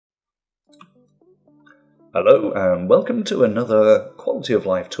Hello and welcome to another Quality of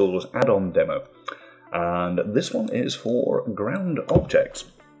Life Tools add-on demo, and this one is for ground objects.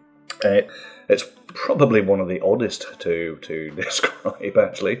 It's probably one of the oddest to describe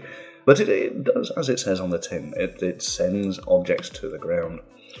actually, but it does as it says on the tin, it sends objects to the ground.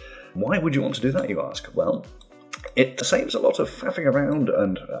 Why would you want to do that, you ask? Well, it saves a lot of faffing around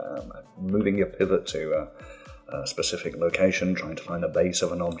and moving your pivot to a specific location, trying to find a base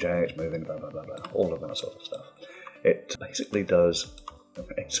of an object, moving blah blah blah blah, all of that sort of stuff. It basically does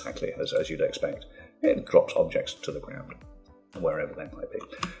exactly as you'd expect. It drops objects to the ground, wherever they might be.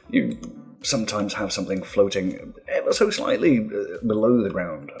 You sometimes have something floating ever so slightly below the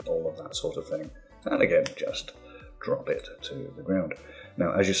ground, all of that sort of thing. And again, just drop it to the ground.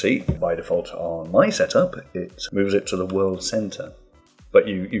 Now, as you see, by default on my setup, it moves it to the world center. But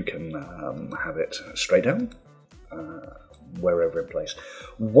you can have it straight down, wherever in place.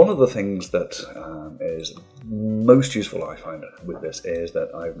 One of the things that is most useful, I find, with this is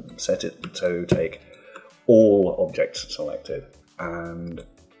that I've set it to take all objects selected and,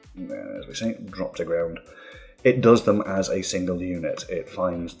 as we say, drop to ground. It does them as a single unit. It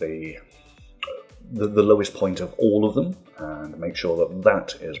finds the lowest point of all of them and makes sure that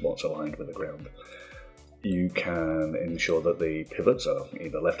that is what's aligned with the ground. You can ensure that the pivots are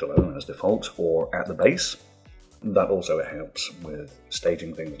either left alone as default or at the base. That also helps with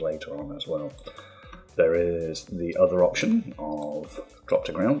staging things later on as well. There is the other option of drop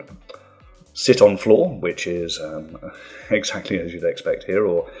to ground, sit on floor, which is exactly as you'd expect here,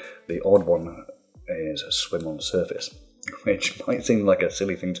 or the odd one is swim on surface, which might seem like a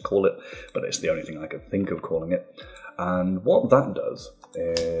silly thing to call it, but it's the only thing I could think of calling it. And what that does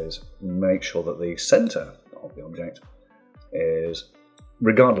is make sure that the center of the object is,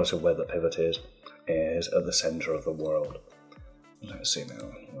 regardless of where the pivot is at the center of the world. Let's see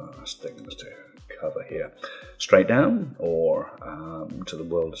now, last things to cover here. Straight down or to the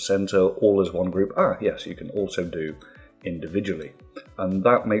world center, all as one group. Yes, you can also do individually. And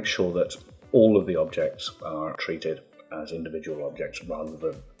that makes sure that all of the objects are treated as individual objects rather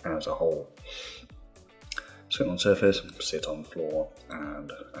than as a whole. Sit on surface, sit on floor,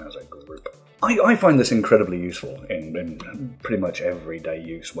 and as a group. I find this incredibly useful in pretty much everyday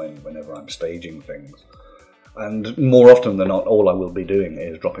use whenever I'm staging things. And more often than not, all I will be doing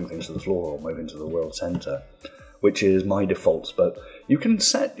is dropping things to the floor or moving to the world center, which is my defaults, but you can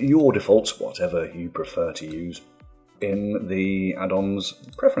set your defaults, whatever you prefer to use, in the add-on's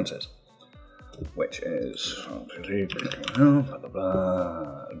preferences, which is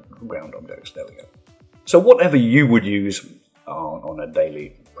ground objects, there we go. So whatever you would use on a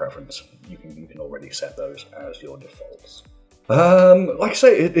daily preference, you can already set those as your defaults. Like I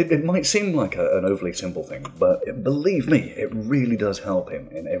say, it might seem like an overly simple thing, but believe me, it really does help him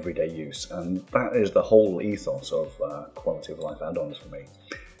in everyday use, and that is the whole ethos of quality of life add-ons for me,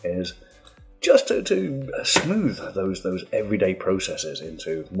 is just to smooth those everyday processes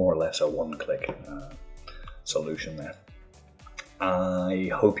into more or less a one-click solution there.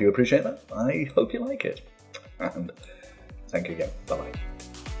 I hope you appreciate that. I hope you like it. And thank you again. Bye-bye.